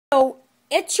So,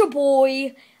 it's your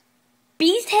boy,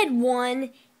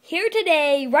 Beasthead1, here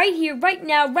today, right here, right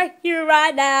now, right here,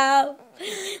 right now.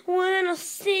 When I'll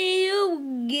see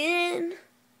you again,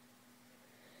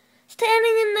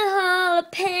 standing in the hall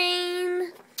of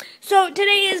pain. So,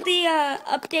 today is the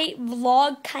update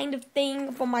vlog kind of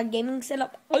thing for my gaming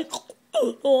setup.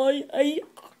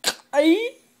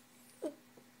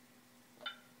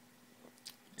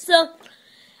 So,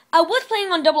 I was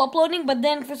planning on double uploading, but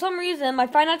then for some reason my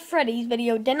Five Nights at Freddy's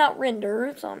video did not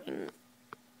render. So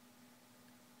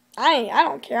I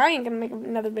don't care. I ain't gonna make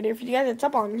another video for you guys. It's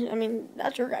up on.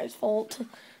 That's your guys' fault.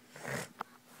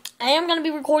 I am gonna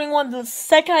be recording one the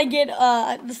second I get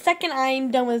the second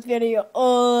I'm done with this video.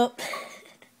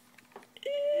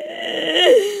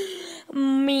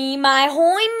 Me my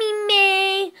hoy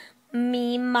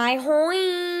me my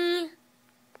hoy.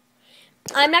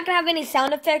 I'm not going to have any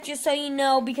sound effects, just so you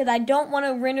know, because I don't want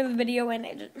to render the video, and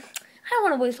I don't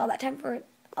want to waste all that time for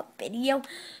a video.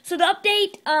 So the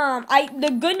update, the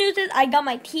good news is I got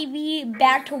my TV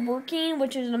back to working,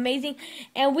 which is amazing,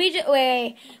 and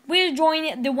we're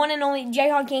joining the one and only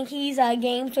Jayhawk Yankees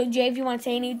game. So Jay, if you want to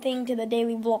say anything to the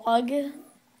daily vlog.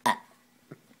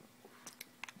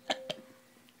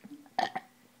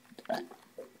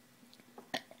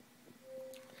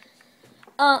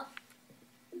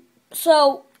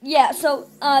 So, yeah,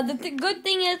 the good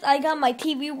thing is I got my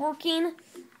TV working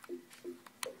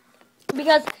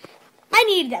because I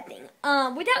needed that thing.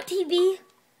 Without TV,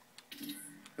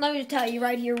 let me just tell you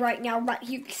right here, right now, right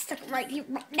here, stuck right here,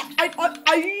 right now.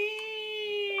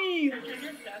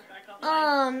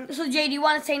 So Jay, do you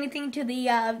want to say anything to the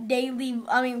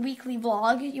weekly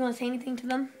vlog? You want to say anything to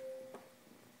them?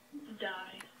 Die.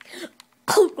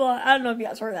 Oh god, I don't know if you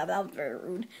guys heard that, but that was very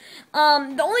rude.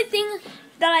 The only thing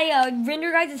that I render,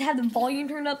 guys, is have the volume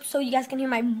turned up so you guys can hear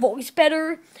my voice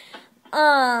better.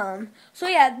 So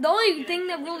yeah, the only thing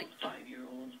that really...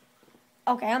 5-year-old.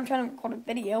 Okay, I'm trying to record a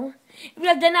video. If you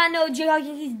guys did not know, Jayhawk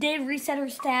Yankees did reset her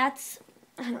stats.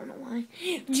 I don't know why.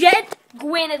 Jet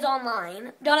Gwen is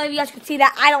online. Don't know if you guys could see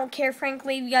that. I don't care,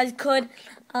 frankly. If you guys could,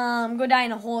 go die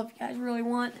in a hole if you guys really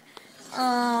want.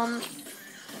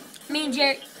 Me and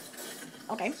Jay...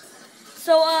 Okay.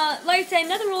 So, like I said,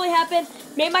 nothing really happened.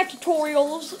 Made my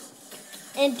tutorials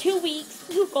in 2 weeks.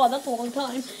 Oh, God, that's a long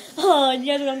time. You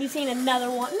guys are going to be seeing another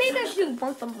one. Maybe I should do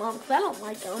once a month, because I don't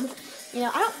like them. You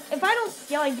know, if I don't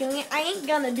feel like doing it, I ain't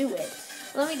going to do it.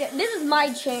 This is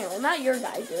my channel, not your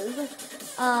guys's.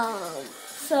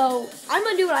 So, I'm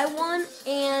going to do what I want,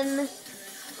 and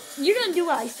you're going to do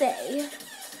what I say.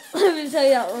 Let me tell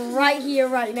you that right here,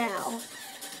 right now.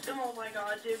 Oh my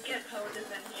god, dude, get POTUS in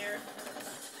here.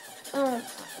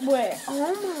 Wait,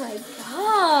 oh my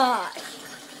gosh.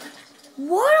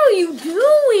 What are you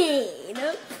doing?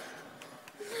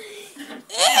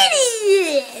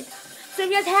 Idiot! So if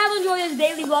you guys have enjoyed this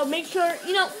daily vlog, make sure,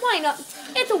 why not?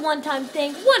 It's a one-time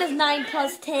thing. What is 9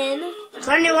 plus 10?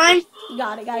 21. You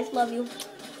got it, guys. Love you.